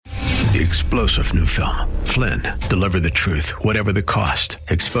The explosive new film, Flynn, deliver the truth, whatever the cost,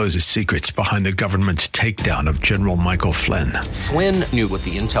 exposes secrets behind the government's takedown of General Michael Flynn. Flynn knew what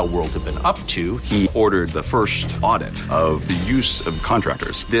the intel world had been up to. He ordered the first audit of the use of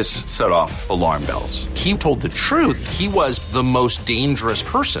contractors. This set off alarm bells. He told the truth. He was the most dangerous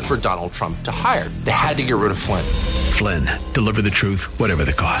person for Donald Trump to hire. They had to get rid of Flynn. Flynn, deliver the truth, whatever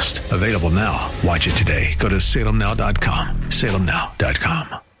the cost. Available now. Watch it today. Go to salemnow.com.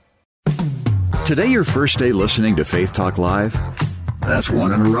 salemnow.com. Today, your first day listening to Faith Talk Live? That's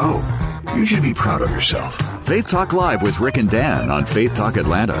one in a row. You should be proud of yourself. Faith Talk Live with Rick and Dan on Faith Talk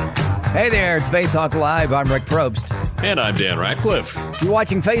Atlanta. Hey there, it's Faith Talk Live. I'm Rick Probst. And I'm Dan Ratcliffe. If you're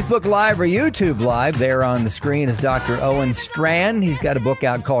watching Facebook Live or YouTube Live, there on the screen is Dr. Owen Strachan. He's got a book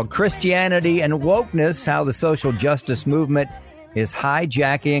out called Christianity and Wokeness, How the Social Justice Movement is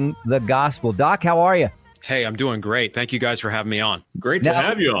Hijacking the Gospel. Doc, how are you? Hey, I'm doing great. Thank you guys for having me on. Great to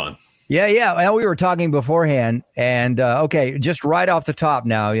have you on. Yeah. Well, we were talking beforehand, and okay, just right off the top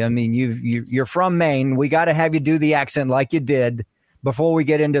now. I mean, you're from Maine. We got to have you do the accent like you did before we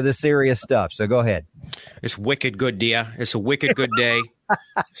get into the serious stuff. So go ahead. It's wicked good, dear. It's a wicked good day.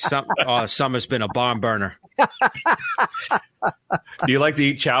 Summer's been a barn burner. Do you like to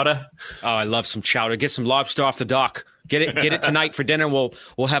eat chowder? Oh, I love some chowder. Get some lobster off the dock. Get it tonight for dinner. We'll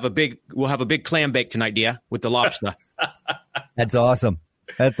have a big clam bake tonight, dear, with the lobster. That's awesome.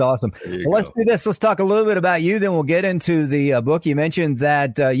 Well, let's do this. Let's talk a little bit about you, then we'll get into the book. You mentioned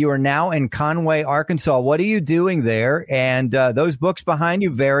that you are now in Conway, Arkansas. What are you doing there? And those books behind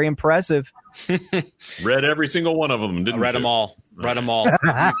you, very impressive. Read every single one of them. Read them all. Read them all.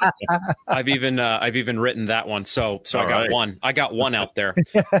 I've even written that one. So I got one. I got one out there.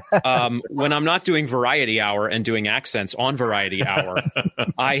 When I'm not doing Variety Hour and doing accents on Variety Hour,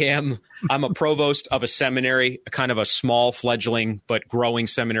 I'm a provost of a seminary, kind of a small fledgling but growing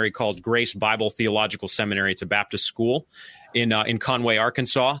seminary called Grace Bible Theological Seminary. It's a Baptist school in Conway,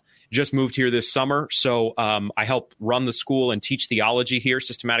 Arkansas. Just moved here this summer, so I help run the school and teach theology here,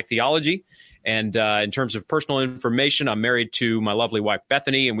 systematic theology. And in terms of personal information, I'm married to my lovely wife,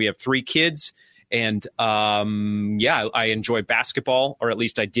 Bethany, and we have 3 kids. And I enjoy basketball, or at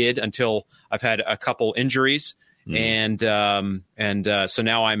least I did until I've had a couple injuries. And so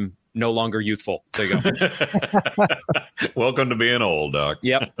now I'm no longer youthful. There you go. Welcome to being old, Doc.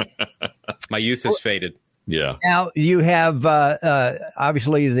 Yep. My youth has faded. Yeah. Now you have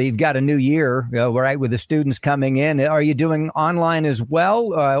obviously you've got a new year, right? With the students coming in, are you doing online as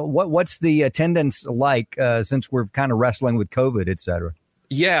well? What's the attendance like since we're kind of wrestling with COVID, et cetera?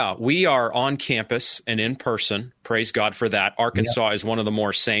 Yeah, we are on campus and in person. Praise God for that. Arkansas is one of the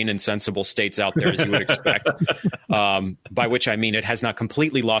more sane and sensible states out there, as you would expect. By which I mean it has not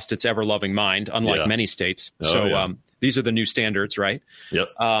completely lost its ever-loving mind, unlike many states. These are the new standards, right? Yep.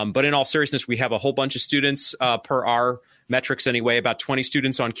 But in all seriousness, we have a whole bunch of students per our metrics anyway, about 20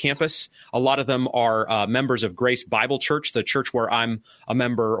 students on campus. A lot of them are members of Grace Bible Church, the church where I'm a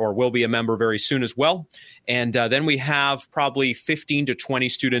member or will be a member very soon as well. And then we have probably 15 to 20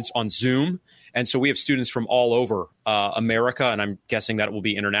 students on Zoom. And so we have students from all over America, and I'm guessing that it will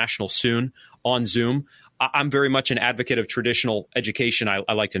be international soon on Zoom. I'm very much an advocate of traditional education.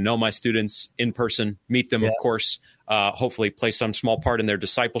 I like to know my students in person, meet them, of course, hopefully play some small part in their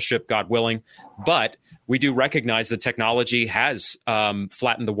discipleship, God willing. But we do recognize that technology has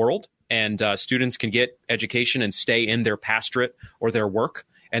flattened the world, and students can get education and stay in their pastorate or their work.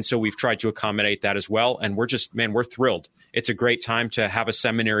 And so we've tried to accommodate that as well. And we're thrilled. It's a great time to have a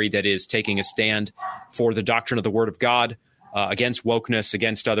seminary that is taking a stand for the doctrine of the Word of God, against wokeness,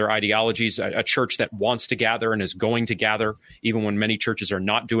 against other ideologies, a church that wants to gather and is going to gather, even when many churches are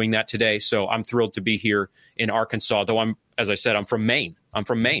not doing that today. So I'm thrilled to be here in Arkansas, though as I said, I'm from Maine.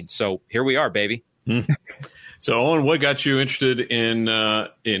 So here we are, baby. So, Owen, what got you interested in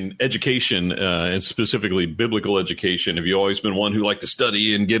education, and specifically biblical education? Have you always been one who liked to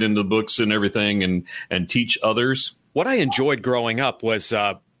study and get into books and everything and teach others? What I enjoyed growing up was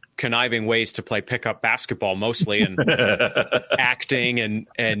conniving ways to play pickup basketball mostly, and acting and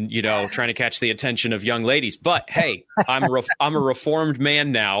trying to catch the attention of young ladies. But hey, I'm a reformed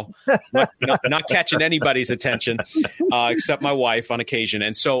man now, not catching anybody's attention except my wife on occasion.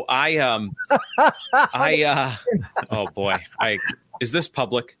 And so oh boy, is this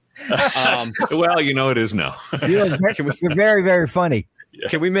public? Well, it is now. You're very, very funny.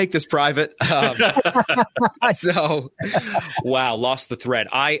 Can we make this private? So, wow, lost the thread.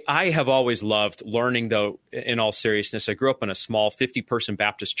 I have always loved learning, though, in all seriousness. I grew up in a small 50-person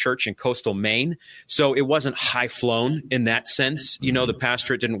Baptist church in coastal Maine, so it wasn't high-flown in that sense. The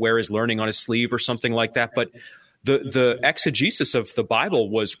pastorate didn't wear his learning on his sleeve or something like that, but the exegesis of the Bible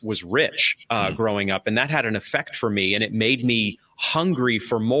was rich growing up, and that had an effect for me, and it made me hungry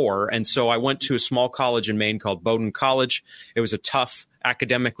for more. And so I went to a small college in Maine called Bowdoin College. It was a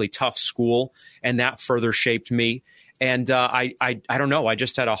academically tough school, and that further shaped me. And I don't know, I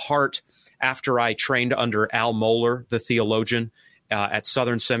just had a heart after I trained under Al Mohler, the theologian, at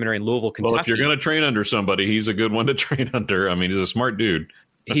Southern Seminary in Louisville, Kentucky. Well, if you're going to train under somebody, he's a good one to train under. I mean, he's a smart dude.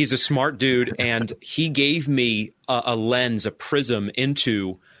 He's a smart dude, and he gave me a lens, a prism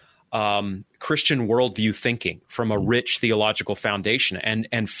into Christian worldview thinking from a rich theological foundation.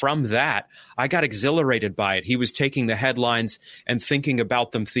 And from that, I got exhilarated by it. He was taking the headlines and thinking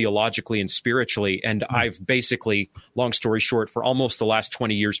about them theologically and spiritually. And I've basically, long story short, for almost the last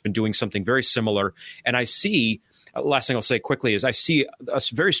 20 years, been doing something very similar. And I see, last thing I'll say quickly is I see a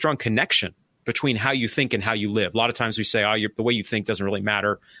very strong connection between how you think and how you live. A lot of times we say, the way you think doesn't really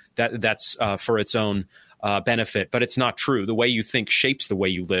matter. That's for its own benefit, but it's not true. The way you think shapes the way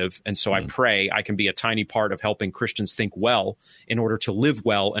you live. And so I pray I can be a tiny part of helping Christians think well in order to live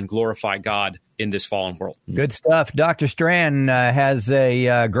well and glorify God in this fallen world. Good stuff. Dr. Strand has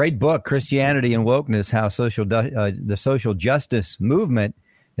a great book, Christianity and Wokeness, How the Social Justice Movement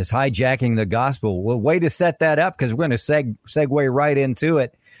is Hijacking the Gospel. Well, way to set that up, because we're going to segue right into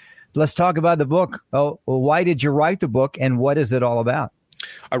it. Let's talk about the book. Why did you write the book, and what is it all about?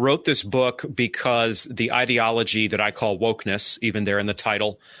 I wrote this book because the ideology that I call wokeness, even there in the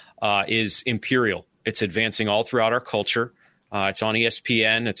title, is imperial. It's advancing all throughout our culture. It's on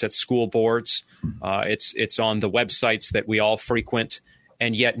ESPN. It's at school boards. It's on the websites that we all frequent.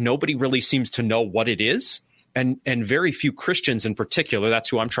 And yet nobody really seems to know what it is. And very few Christians in particular, that's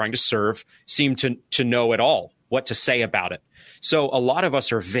who I'm trying to serve, seem to know at all what to say about it. So a lot of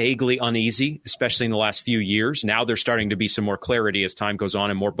us are vaguely uneasy, especially in the last few years. Now there's starting to be some more clarity as time goes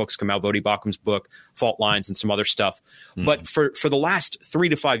on and more books come out, Voddie Baucham's book, Fault Lines, and some other stuff. But for the last 3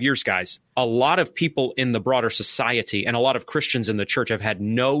 to 5 years, guys, a lot of people in the broader society and a lot of Christians in the church have had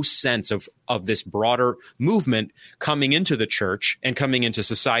no sense of this broader movement coming into the church and coming into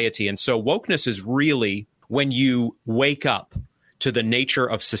society. And so wokeness is really when you wake up to the nature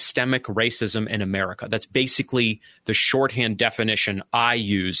of systemic racism in America. That's basically the shorthand definition I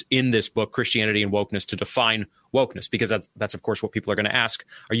use in this book, Christianity and Wokeness, to define wokeness, because that's of course what people are going to ask.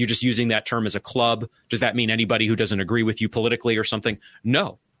 Are you just using that term as a club? Does that mean anybody who doesn't agree with you politically or something?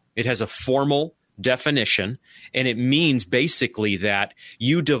 No, it has a formal definition, and it means basically that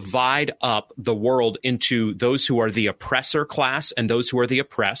you divide up the world into those who are the oppressor class and those who are the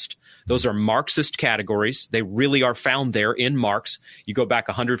oppressed. Those are Marxist categories. They really are found there in Marx. You go back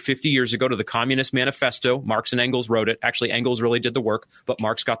 150 years ago to the Communist Manifesto. Marx and Engels wrote it. Actually, Engels really did the work, but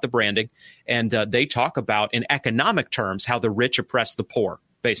Marx got the branding. And they talk about, in economic terms, how the rich oppress the poor,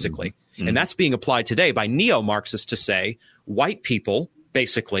 basically. And that's being applied today by neo-Marxists to say white people,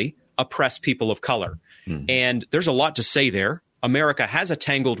 basically, oppress people of color. And there's a lot to say there. America has a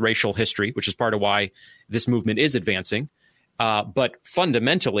tangled racial history, which is part of why this movement is advancing. But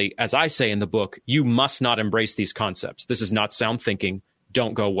fundamentally, as I say in the book, you must not embrace these concepts. This is not sound thinking.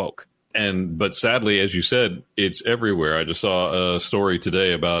 Don't go woke. But sadly, as you said, it's everywhere. I just saw a story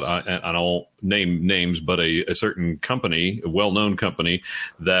today about, I don't name names, but a certain company, a well-known company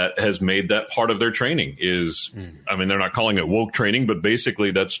that has made that part of their training is, I mean, they're not calling it woke training, but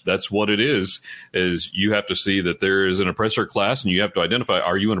basically that's what it is you have to see that there is an oppressor class and you have to identify,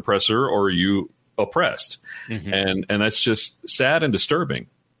 are you an oppressor or are you oppressed? And that's just sad and disturbing.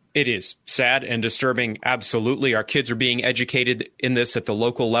 It is sad and disturbing. Absolutely. Our kids are being educated in this at the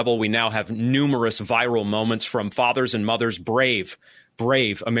local level. We now have numerous viral moments from fathers and mothers, brave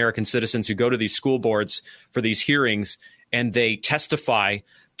American citizens who go to these school boards for these hearings, and they testify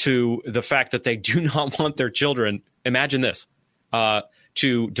to the fact that they do not want their children, imagine this,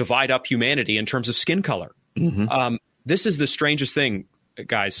 to divide up humanity in terms of skin color. This is the strangest thing,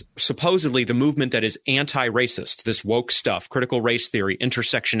 guys. Supposedly the movement that is anti-racist, this woke stuff, critical race theory,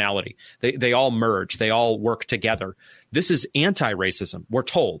 intersectionality, they all merge. They all work together. This is anti-racism, we're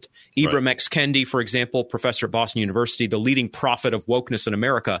told. Ibram X. Kendi, for example, professor at Boston University, the leading prophet of wokeness in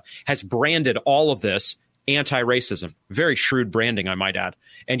America, has branded all of this anti-racism. Very shrewd branding, I might add.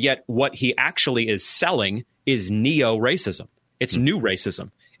 And yet what he actually is selling is neo-racism. It's new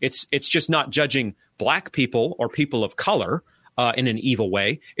racism. It's just not judging black people or people of color in an evil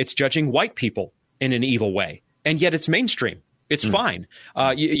way. It's judging white people in an evil way. And yet it's mainstream. It's fine.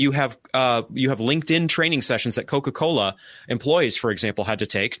 You have LinkedIn training sessions that Coca-Cola employees, for example, had to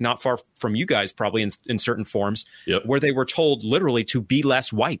take, not far from you guys, probably in certain forms, where they were told literally to be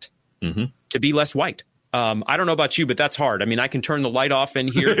less white, to be less white. I don't know about you, but that's hard. I mean, I can turn the light off in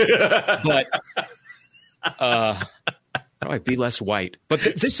here, How do I be less white? But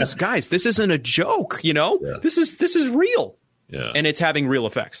this is, guys, this isn't a joke, you know? Yeah. This is real. Yeah. And it's having real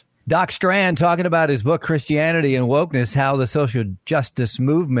effects. Doc Strand talking about his book, Christianity and Wokeness, how the social justice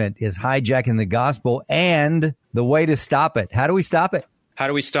movement is hijacking the gospel and the way to stop it. How do we stop it? How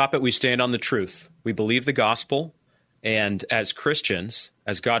do we stop it? We stand on the truth. We believe the gospel. And as Christians,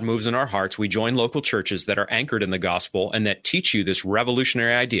 as God moves in our hearts, we join local churches that are anchored in the gospel and that teach you this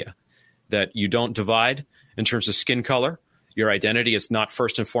revolutionary idea that you don't divide in terms of skin color. Your identity is not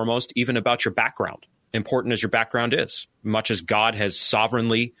first and foremost even about your background, important as your background is, much as God has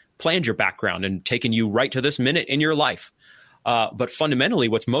sovereignly planned your background and taken you right to this minute in your life. But fundamentally,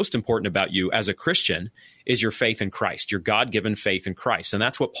 what's most important about you as a Christian is your faith in Christ, your God-given faith in Christ. And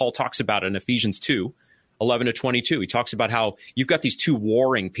that's what Paul talks about in Ephesians 2:11-22. He talks about how you've got these two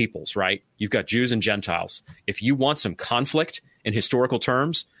warring peoples, right? You've got Jews and Gentiles. If you want some conflict in historical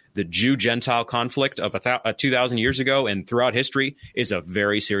terms, the Jew-Gentile conflict of 2,000 years ago and throughout history is a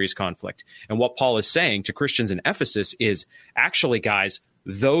very serious conflict. And what Paul is saying to Christians in Ephesus is, actually, guys,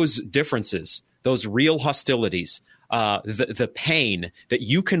 those differences, those real hostilities, the pain that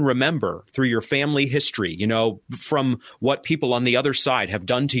you can remember through your family history, you know, from what people on the other side have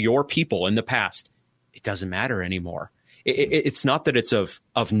done to your people in the past, it doesn't matter anymore. It's not that it's of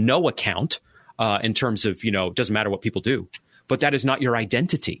no account in terms of, you know, it doesn't matter what people do, but that is not your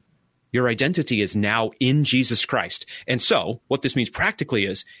identity. Your identity is now in Jesus Christ. And so what this means practically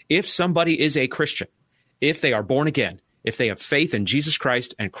is, if somebody is a Christian, if they are born again, if they have faith in Jesus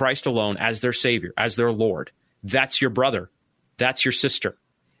Christ and Christ alone as their Savior, as their Lord, that's your brother. That's your sister.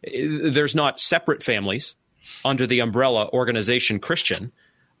 There's not separate families under the umbrella organization Christian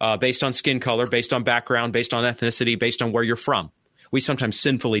based on skin color, based on background, based on ethnicity, based on where you're from. We sometimes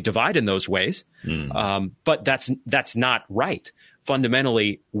sinfully divide in those ways, but that's not right.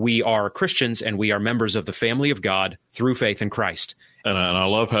 Fundamentally, we are Christians and we are members of the family of God through faith in Christ. And I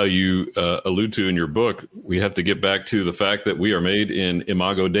love how you allude to in your book, we have to get back to the fact that we are made in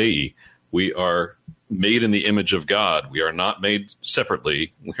Imago Dei. We are made in the image of God. We are not made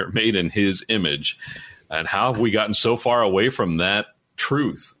separately. We are made in his image. And how have we gotten so far away from that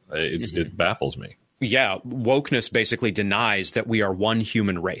truth? It baffles me. Yeah, wokeness basically denies that we are one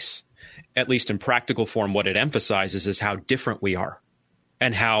human race. At least in practical form, what it emphasizes is how different we are.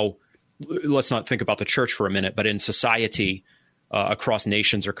 And how, let's not think about the church for a minute, but in society, across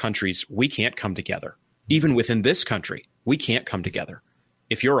nations or countries, we can't come together. Even within this country, we can't come together.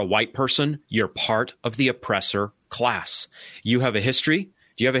 If you're a white person, you're part of the oppressor class. You have a history.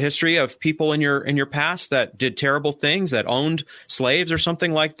 Do you have a history of people in your past that did terrible things, that owned slaves or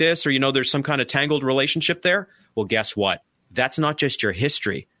something like this? Or, you know, there's some kind of tangled relationship there? Well, guess what? That's not just your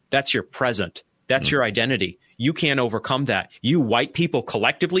history. That's your present. That's your identity. You can't overcome that. You white people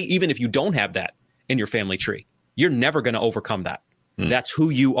collectively, even if you don't have that in your family tree, you're never going to overcome that. That's who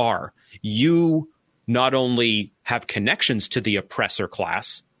you are. You not only have connections to the oppressor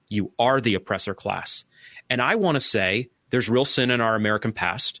class, you are the oppressor class. And I want to say there's real sin in our American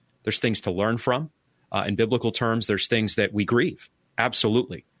past. There's things to learn from. In biblical terms, there's things that we grieve.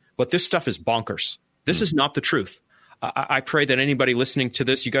 Absolutely. But this stuff is bonkers. This is not the truth. I pray that anybody listening to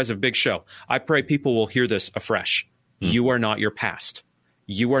this, you guys have a big show. I pray people will hear this afresh. You are not your past.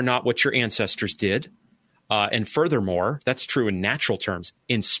 You are not what your ancestors did. And furthermore, that's true in natural terms,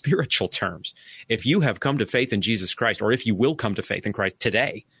 in spiritual terms. If you have come to faith in Jesus Christ, or if you will come to faith in Christ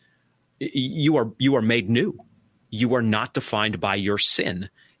today, you are made new. You are not defined by your sin.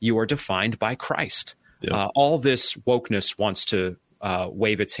 You are defined by Christ. Yeah. All this wokeness wants to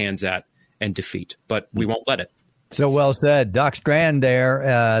wave its hands at and defeat, but we won't let it. So well said. Doc Strand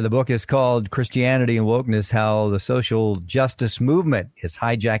there. The book is called Christianity and Wokeness, How the Social Justice Movement is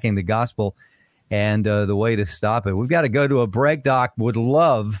Hijacking the Gospel and the Way to Stop It. We've got to go to a break, Doc. Would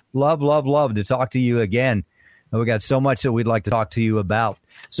love to talk to you again. We got so much that we'd like to talk to you about.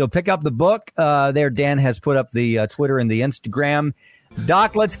 So pick up the book. There, Dan has put up the Twitter and the Instagram.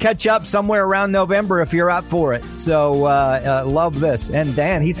 Doc, let's catch up somewhere around November if you're up for it. So love this. And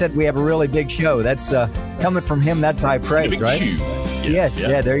Dan, he said we have a really big show. That's coming from him. That's high praise, right? Yes.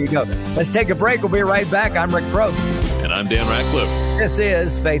 There you go. Let's take a break. We'll be right back. I'm Rick Probst. And I'm Dan Ratcliffe. This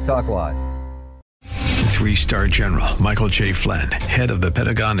is Faith Talk Live. 3-star General Michael J. Flynn, head of the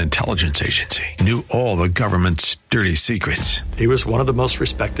Pentagon Intelligence Agency, knew all the government's dirty secrets. He was one of the most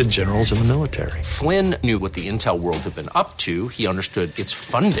respected generals in the military. Flynn knew what the intel world had been up to. He understood its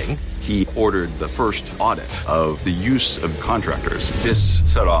funding. He ordered the first audit of the use of contractors. This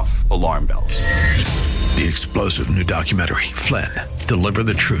set off alarm bells. The explosive new documentary, Flynn, Deliver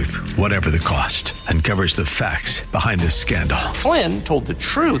the Truth, Whatever the Cost, uncovers the facts behind this scandal. Flynn told the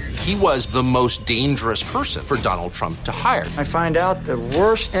truth. He was the most dangerous person for Donald Trump to hire. I find out the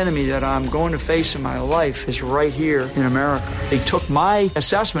worst enemy that I'm going to face in my life is right here in America. They took my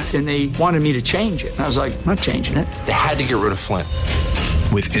assessment and they wanted me to change it. And I was like, I'm not changing it. They had to get rid of Flynn.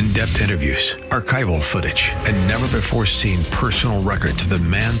 With in-depth interviews, archival footage, and never-before-seen personal records of the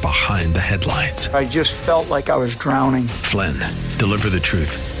man behind the headlines. I just felt like I was drowning. Flynn, Deliver the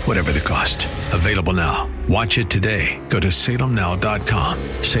Truth, Whatever the Cost. Available now. Watch it today. Go to salemnow.com.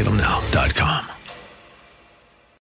 salemnow.com.